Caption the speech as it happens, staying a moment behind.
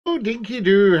Oh,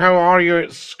 Dinky-Doo, how are you?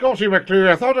 It's Scottie McClue.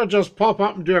 I thought I'd just pop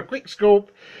up and do a quick scope.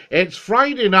 It's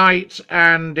Friday night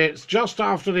and it's just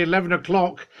after 11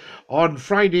 o'clock on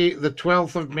Friday the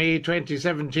 12th of May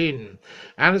 2017.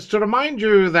 And it's to remind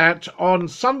you that on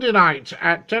Sunday night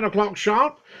at 10 o'clock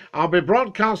sharp, I'll be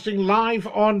broadcasting live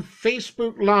on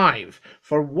Facebook Live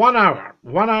for 1 hour.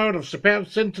 1 hour of superb,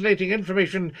 scintillating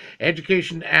information,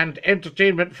 education and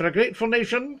entertainment for a grateful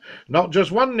nation. Not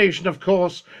just one nation, of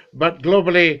course, but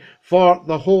globally for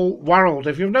the whole world.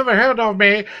 If you've never heard of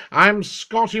me, I'm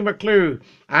Scottie McClue,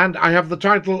 and I have the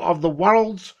title of the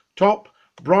world's top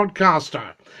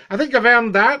broadcaster. I think I've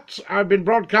earned that. I've been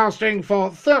broadcasting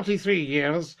for 33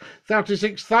 years,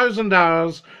 36,000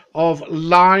 hours of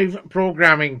live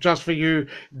programming just for you,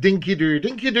 Dinky-Doo.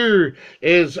 Dinky-Doo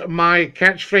is my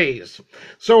catchphrase.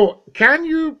 So can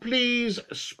you please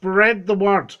spread the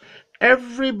word?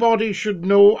 Everybody should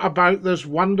know about this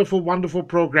wonderful, wonderful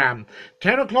program.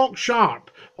 10 o'clock sharp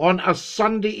on a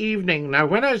Sunday evening. Now,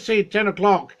 when I say 10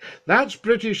 o'clock, that's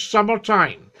British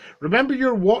summertime. Remember,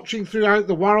 you're watching throughout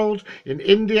the world, in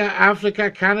India, Africa,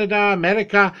 Canada,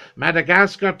 America,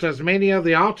 Madagascar, Tasmania,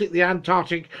 the Arctic, the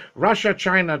Antarctic, Russia,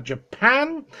 China,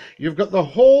 Japan. You've got the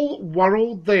whole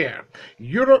world there.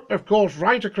 Europe, of course,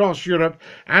 right across Europe,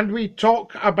 and we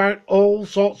talk about all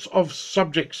sorts of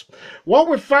subjects. What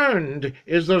we've found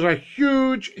is there's a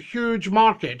huge, huge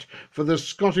market for the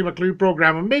Scottie McClue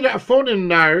programme. I've made it a phone-in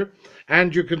now,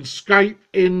 and you can Skype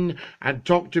in and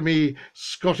talk to me,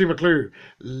 Scottie McClue,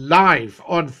 live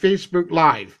on Facebook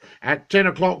Live at 10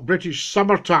 o'clock British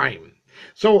summertime.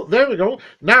 So there we go.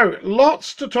 Now,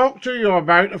 lots to talk to you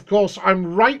about. Of course,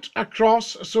 I'm right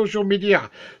across social media.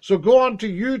 So go on to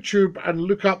YouTube and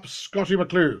look up Scottie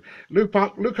McClue.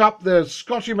 Look up the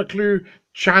Scottie McClue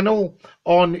channel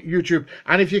on YouTube,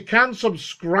 and if you can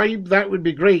subscribe, that would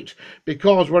be great,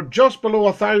 because we're just below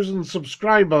 1,000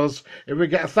 subscribers. If we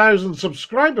get 1,000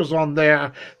 subscribers on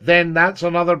there, then that's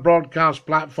another broadcast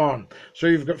platform. So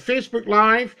you've got Facebook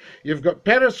Live, you've got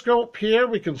Periscope here,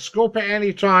 we can scope at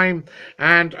any time,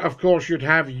 and of course you'd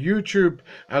have YouTube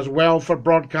as well for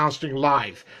broadcasting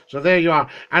live. So there you are,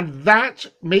 and that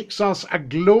makes us a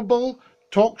global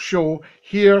talk show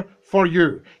here for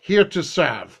you, here to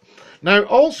serve. Now,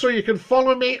 also, you can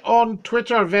follow me on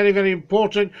Twitter. Very, very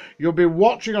important. You'll be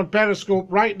watching on Periscope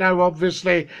right now,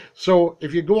 obviously. So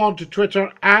if you go on to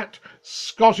Twitter at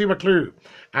Scottie McClue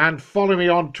and follow me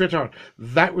on Twitter,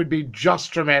 that would be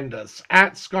just tremendous.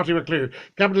 At Scottie McClue.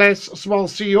 Capital S, small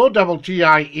c, O, double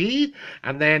T-I-E,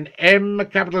 and then M,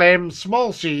 capital M,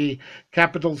 small c,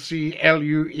 capital C,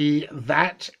 L-U-E.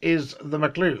 That is the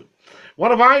McClue.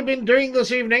 What have I been doing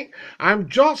this evening? I'm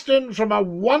just in from a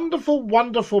wonderful,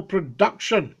 wonderful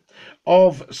production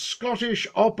of Scottish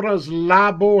Opera's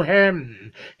La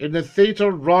Boheme in the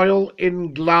Theatre Royal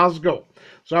in Glasgow.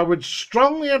 So I would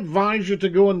strongly advise you to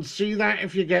go and see that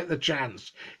if you get the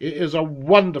chance. It is a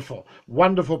wonderful,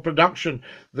 wonderful production.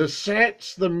 The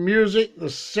sets, the music, the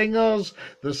singers,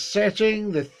 the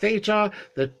setting, the theatre,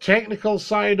 the technical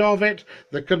side of it,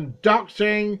 the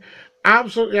conducting,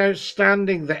 absolutely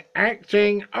outstanding. The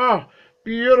acting,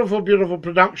 beautiful, beautiful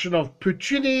production of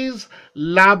Puccini's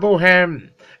La Boheme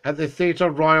at the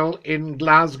Theatre Royal in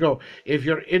Glasgow, if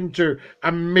you're into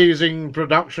amazing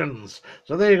productions.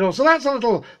 So there you go. So that's a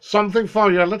little something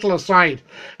for you, a little aside.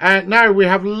 Now, we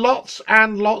have lots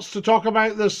and lots to talk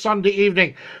about this Sunday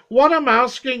evening. What I'm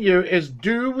asking you is,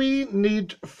 do we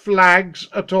need flags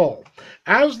at all?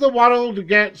 As the world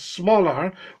gets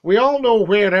smaller, we all know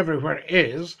where everywhere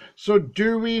is, so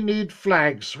do we need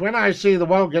flags? When I say the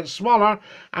world gets smaller,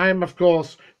 I'm, of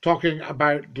course, talking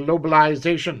about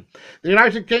globalization. The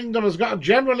United Kingdom has got a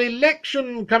general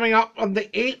election coming up on the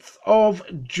 8th of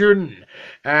June.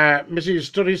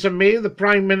 Mrs. Theresa May, the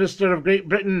Prime Minister of Great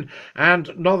Britain and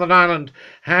Northern Ireland,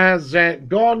 has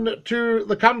gone to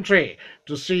the country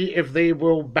to see if they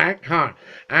will back her.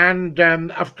 And,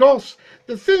 of course,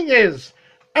 the thing is,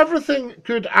 everything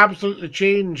could absolutely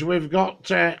change. We've got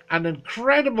an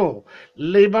incredible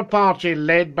Labour Party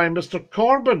led by Mr.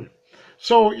 Corbyn.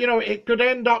 So, you know, it could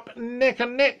end up neck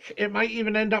and neck. It might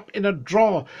even end up in a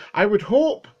draw. I would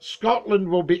hope Scotland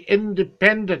will be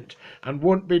independent and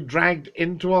won't be dragged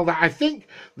into all that. I think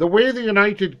the way the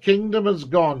United Kingdom has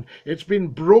gone, it's been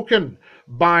broken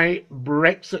by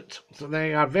Brexit. So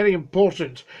they are very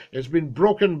important. It's been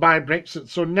broken by Brexit.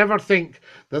 So never think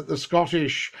that the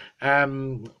Scottish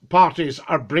parties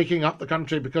are breaking up the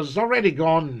country, because it's already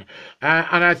gone.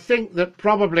 And I think that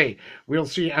probably we'll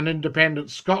see an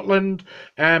independent Scotland.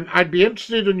 I'd be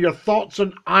interested in your thoughts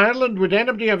on Ireland. Would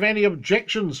anybody have any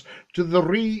objections to the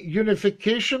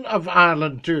reunification of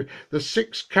Ireland to the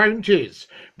 6 counties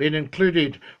being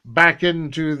included back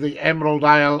into the Emerald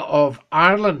Isle of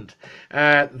Ireland.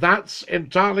 That's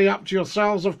entirely up to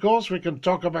yourselves, of course. We can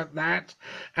talk about that.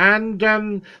 And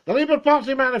the Labour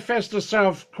Party manifesto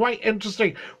itself, quite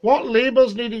interesting. What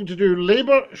Labour's needing to do,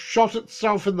 Labour shot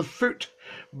itself in the foot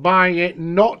by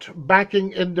not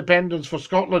backing independence for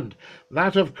Scotland.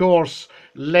 That, of course,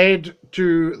 led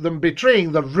to them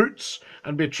betraying the roots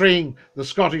and betraying the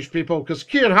Scottish people, because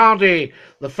Keir Hardie,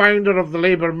 the founder of the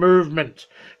Labour movement,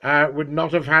 would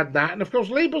not have had that. And of course,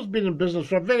 Labour's been in business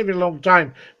for a very, very long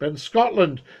time, but in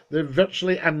Scotland, they've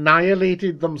virtually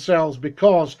annihilated themselves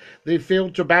because they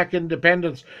failed to back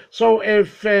independence. So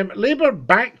if Labour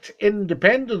backed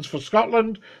independence for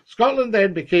Scotland, Scotland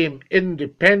then became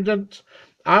independent,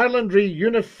 Ireland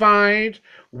reunified,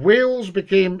 Wales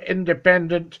became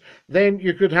independent, then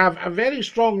you could have a very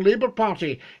strong Labour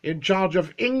Party in charge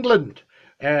of England,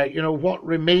 what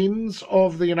remains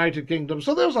of the United Kingdom.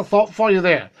 So there's a thought for you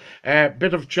there,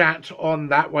 bit of chat on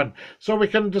that one. So we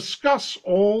can discuss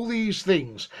all these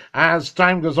things as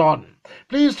time goes on.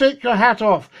 Please take your hat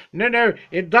off. No,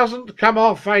 it doesn't come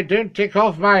off. I don't take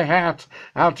off my hat.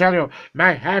 I'll tell you,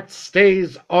 my hat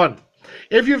stays on.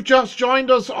 If you've just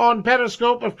joined us on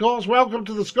Periscope, of course, welcome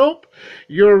to the Scope.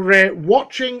 You're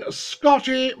watching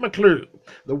Scottie McClue,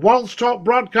 the world's top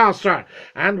broadcaster,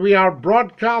 and we are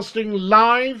broadcasting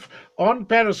live on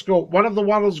Periscope, one of the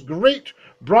world's great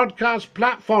broadcast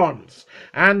platforms.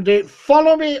 And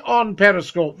follow me on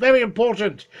Periscope. Very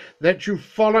important that you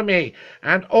follow me.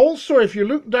 And also, if you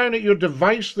look down at your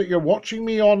device that you're watching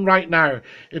me on right now,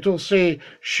 it'll say,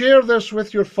 share this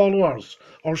with your followers,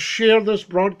 or share this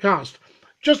broadcast.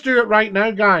 Just do it right now,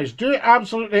 guys. Do it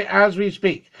absolutely as we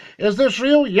speak. Is this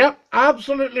real? Yep,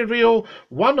 absolutely real.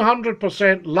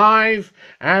 100% live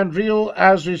and real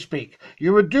as we speak.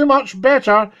 You would do much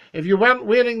better if you weren't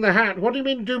wearing the hat. What do you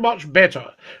mean do much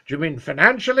better? Do you mean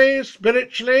financially,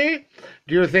 spiritually?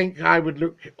 Do you think I would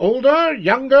look older,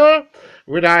 younger?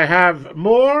 Would I have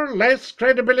more, less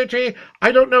credibility?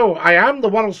 I don't know. I am the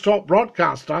world's top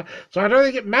broadcaster, so I don't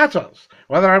think it matters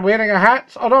whether I'm wearing a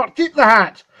hat or not. Keep the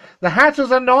hat. The hat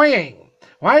is annoying.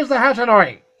 Why is the hat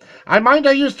annoying? I mind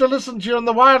I used to listen to you on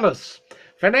the wireless.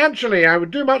 Financially, I would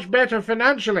do much better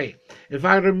financially if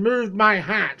I removed my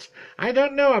hat. I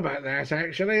don't know about that,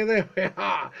 actually. There we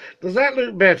are. Does that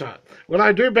look better? Will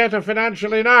I do better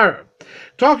financially now?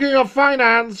 Talking of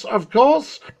finance, of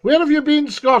course. Where have you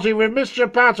been, Scotty? We've missed your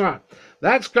patter.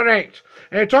 That's correct.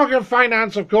 Talking of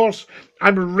finance, of course,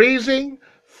 I'm raising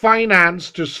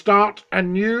finance to start a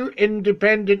new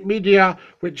independent media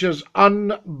which is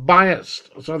unbiased.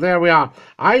 So there we are.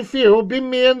 I feel, being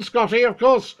me and Scotty, of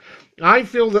course, I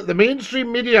feel that the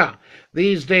mainstream media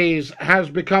these days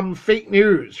has become fake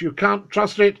news. You can't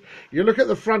trust it. You look at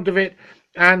the front of it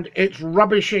and it's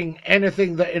rubbishing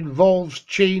anything that involves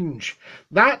change.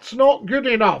 That's not good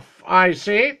enough, I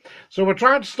say. So we're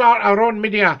trying to start our own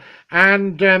media,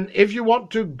 and if you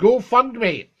want to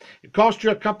GoFundMe, it costs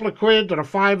you a couple of quid or a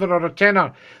fiver or a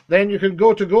tenner, then you can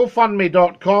go to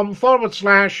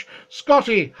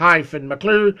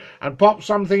gofundme.com/Scottie-McClue and pop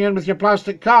something in with your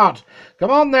plastic card.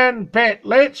 Come on then, pet,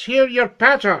 let's hear your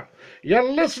patter. You're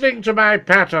listening to my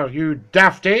patter, you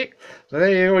dafty. So there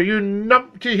you go, you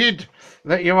numpty head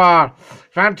that you are.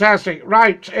 Fantastic.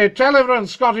 Right, tell everyone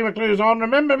Scottie McClue's on.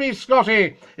 Remember me,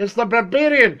 Scotty. It's the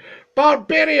Barbarian.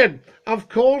 Barbarian! Of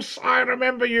course I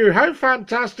remember you. How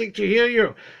fantastic to hear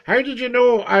you. How did you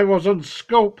know I was on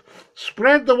Scope?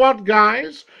 Spread the word,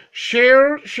 guys.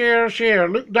 Share, share, share.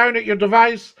 Look down at your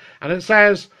device and it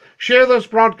says, share this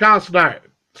broadcast now.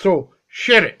 So,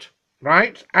 share it,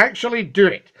 right? Actually do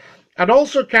it. And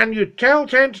also, can you tell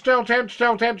 10 to tell 10 to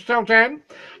tell 10 to tell 10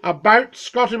 about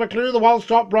Scottie McClue, the world's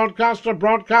top broadcaster,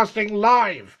 broadcasting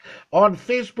live on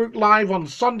Facebook Live on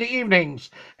Sunday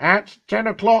evenings at 10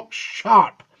 o'clock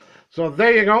sharp. So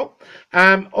there you go.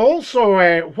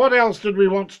 Also, what else did we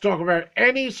want to talk about?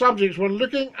 Any subjects? We're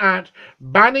looking at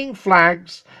banning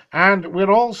flags, and we're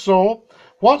also...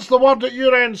 What's the word at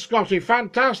your end, Scotty?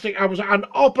 Fantastic. I was at an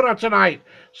opera tonight.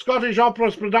 Scottish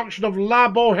Opera's production of La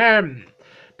Boheme.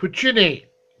 Puccini.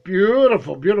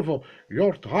 Beautiful, beautiful.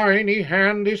 Your tiny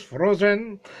hand is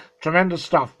frozen. Tremendous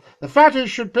stuff. The fatties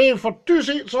should pay for 2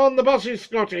 seats on the buses,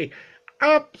 Scotty.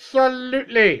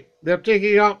 Absolutely. They're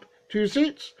taking up 2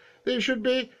 seats. They should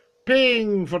be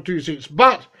paying for 2 seats.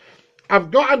 But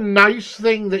I've got a nice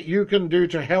thing that you can do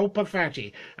to help a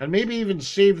fatty and maybe even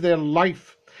save their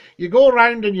life. You go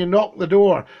around and you knock the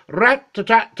door.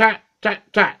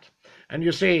 Rat-tat-tat-tat-tat. And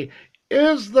you say,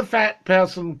 is the fat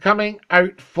person coming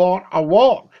out for a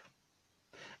walk?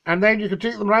 And then you can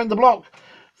take them round the block.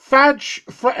 Flags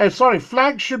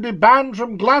should be banned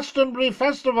from Glastonbury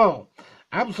Festival.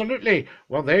 Absolutely.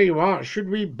 Well, there you are. Should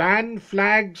we ban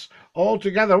flags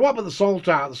altogether? What about the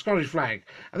Saltire, the Scottish flag?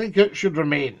 I think it should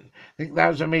remain. I think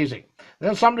that's amazing.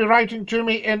 There's somebody writing to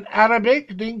me in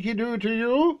Arabic. Dinky-Doo to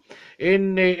you.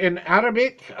 In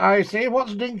Arabic, I say,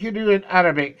 what's Dinky-Doo in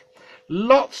Arabic?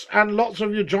 Lots and lots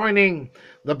of you joining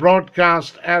the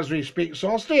broadcast as we speak. So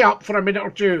I'll stay up for a minute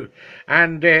or two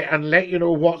and let you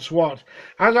know what's what.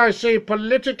 As I say,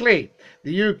 politically,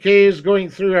 the UK is going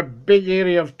through a big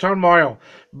area of turmoil.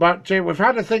 But we've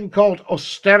had a thing called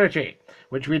austerity,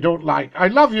 which we don't like. I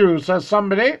love you, says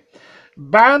somebody.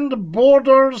 Ban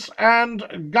borders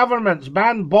and governments.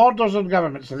 Ban borders and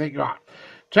governments, I think you are.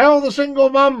 Tell the single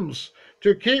mums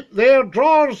to keep their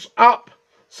drawers up,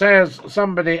 says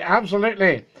somebody.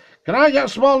 Absolutely. Can I get a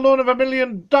small loan of $1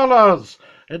 million?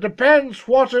 It depends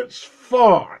what it's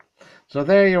for. So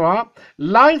there you are.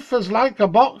 Life is like a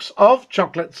box of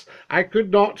chocolates. I could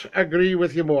not agree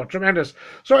with you more. Tremendous.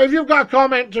 So if you've got a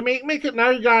comment to make it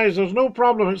now, guys. There's no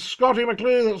problem. It's Scottie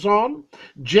McClue that's on.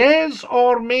 Jez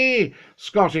or me,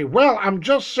 Scottie? Well, I'm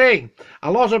just saying,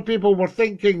 a lot of people were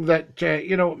thinking that,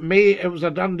 May, it was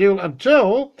a done deal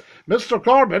until Mr.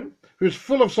 Corbyn, who's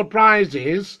full of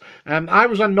surprises, and I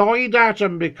was annoyed at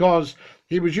him because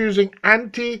he was using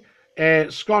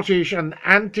Scottish and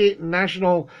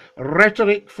anti-national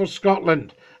rhetoric for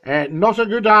Scotland. Not a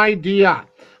good idea.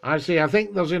 I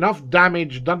think there's enough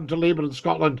damage done to Labour in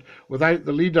Scotland without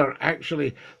the leader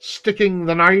actually sticking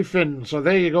the knife in. So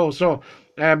there you go. So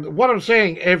what I'm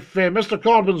saying, if Mr.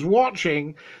 Corbyn's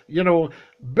watching,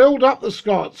 build up the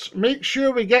Scots. Make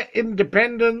sure we get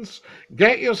independence.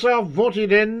 Get yourself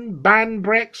voted in. Ban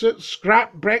Brexit.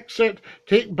 Scrap Brexit.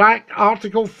 Take back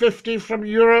Article 50 from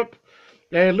Europe.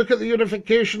 Look at the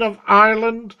unification of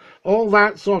Ireland, all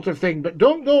that sort of thing. But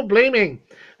don't go blaming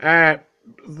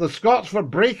the Scots for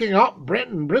breaking up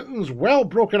Britain. Britain's well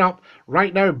broken up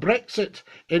right now. Brexit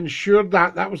ensured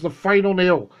that. That was the final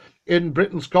nail in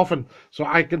Britain's coffin. So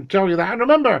I can tell you that. And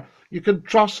remember, you can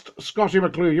trust Scottie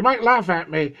McClue. You might laugh at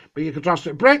me, but you can trust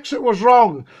it. Brexit was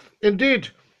wrong. Indeed,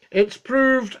 it's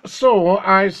proved so,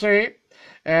 I say.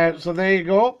 So there you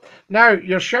go. Now,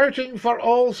 you're shouting for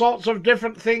all sorts of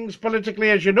different things politically,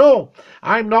 as you know.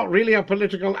 I'm not really a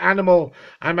political animal.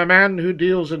 I'm a man who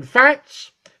deals in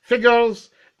facts, figures,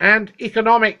 and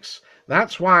economics.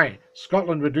 That's why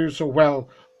Scotland would do so well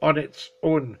on its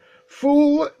own.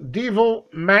 Full Devo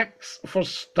Max for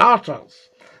starters.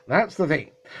 That's the thing.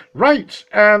 Right,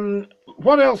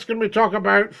 what else can we talk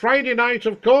about? Friday night,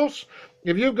 of course.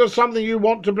 If you've got something you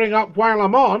want to bring up while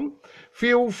I'm on,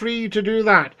 feel free to do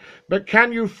that. But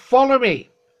can you follow me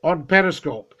on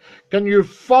Periscope? Can you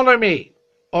follow me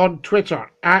on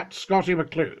Twitter at Scottie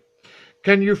McClue?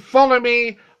 Can you follow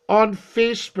me on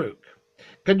Facebook?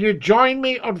 Can you join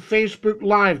me on Facebook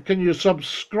Live? Can you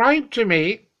subscribe to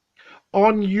me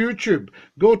on YouTube?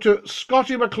 Go to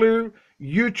Scottie McClue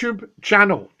YouTube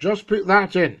channel. Just put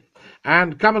that in.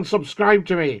 And come and subscribe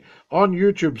to me on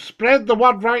YouTube. Spread the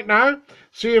word right now.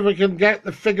 See if we can get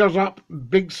the figures up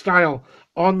big style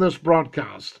on this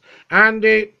broadcast. And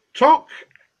talk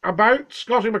about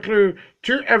Scottie McClue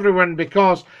to everyone,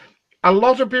 because a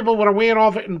lot of people were aware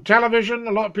of it in television.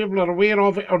 A lot of people are aware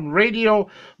of it on radio.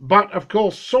 But, of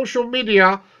course, social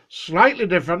media, slightly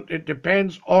different. It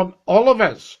depends on all of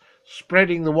us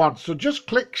spreading the word. So just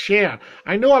click share.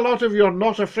 I know a lot of you are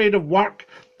not afraid of work,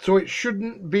 so it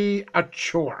shouldn't be a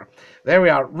chore. There we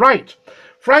are. Right.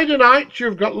 Friday night,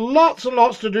 you've got lots and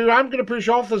lots to do. I'm going to push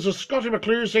off. There's a Scottie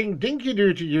McClue saying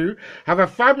Dinky-Doo to you. Have a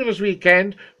fabulous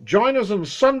weekend. Join us on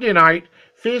Sunday night,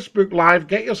 Facebook Live.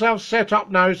 Get yourself set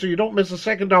up now so you don't miss a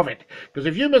second of it. Because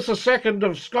if you miss a second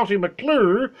of Scottie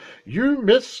McClue, you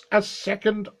miss a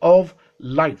second of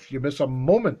life. You miss a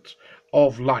moment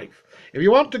of life. If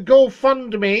you want to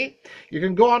GoFundMe, you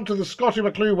can go onto the Scottie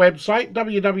McClue website,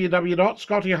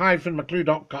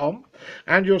 www.scottie-mcclue.com,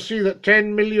 and you'll see that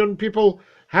 10 million people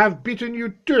have beaten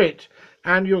you to it.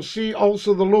 And you'll see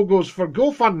also the logos for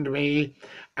GoFundMe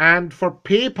and for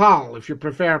PayPal. If you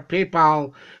prefer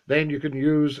PayPal, then you can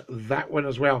use that one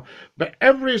as well. But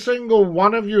every single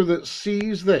one of you that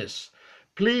sees this,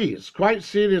 please, quite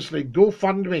seriously,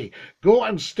 GoFundMe. Go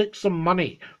and stick some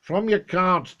money from your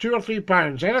cards, £2 or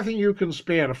 £3, anything you can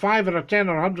spare, a 5 or a 10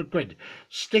 or 100 quid.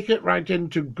 Stick it right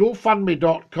into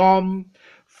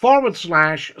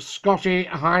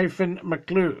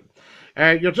gofundme.com/Scottie-McClue.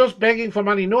 You're just begging for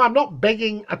money. No, I'm not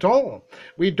begging at all.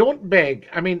 We don't beg.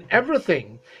 I mean,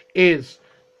 everything is,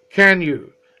 can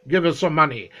you give us some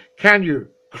money? Can you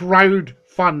crowd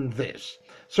fund this?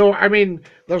 So, I mean,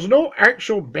 there's no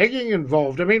actual begging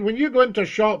involved. I mean, when you go into a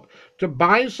shop to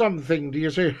buy something, do you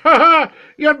say, ha ha,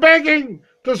 you're begging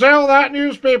to sell that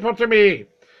newspaper to me?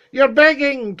 You're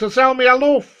begging to sell me a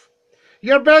loaf?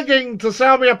 You're begging to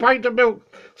sell me a pint of milk?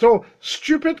 So,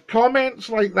 stupid comments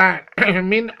like that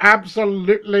mean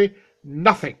absolutely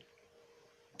nothing.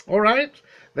 All right?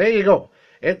 There you go.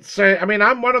 It's, I mean,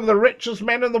 I'm one of the richest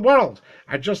men in the world.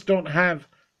 I just don't have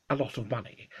a lot of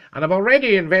money. And I've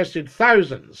already invested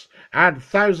thousands and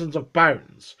thousands of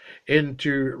pounds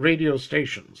into radio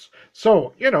stations.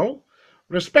 So, you know,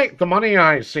 respect the money,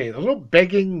 I say. There's no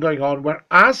begging going on. We're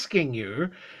asking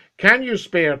you, can you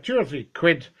spare 2 or 3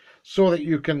 quid so that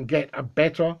you can get a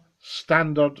better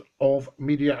standard of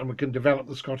media and we can develop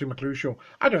the Scottie McClue show?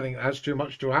 I don't think that's too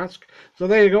much to ask. So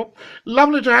there you go.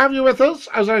 Lovely to have you with us.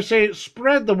 As I say,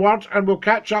 spread the word and we'll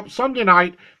catch up Sunday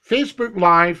night, Facebook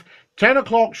Live, 10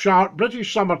 o'clock sharp,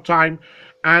 British summertime,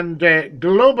 and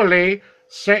globally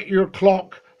set your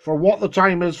clock for what the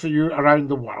time is for you around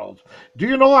the world. Do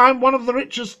you know I'm one of the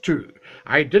richest too?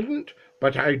 I didn't,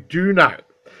 but I do now.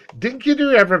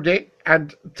 Dinky-Doo every day,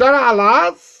 and ta-ra,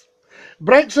 lads!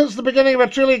 Brexit's the beginning of a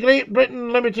truly Great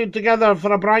Britain limited together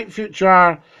for a bright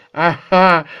future.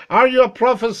 Are you a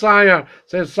prophesier?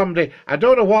 Says somebody. I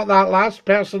don't know what that last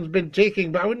person's been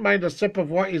taking, but I wouldn't mind a sip of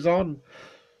what he's on.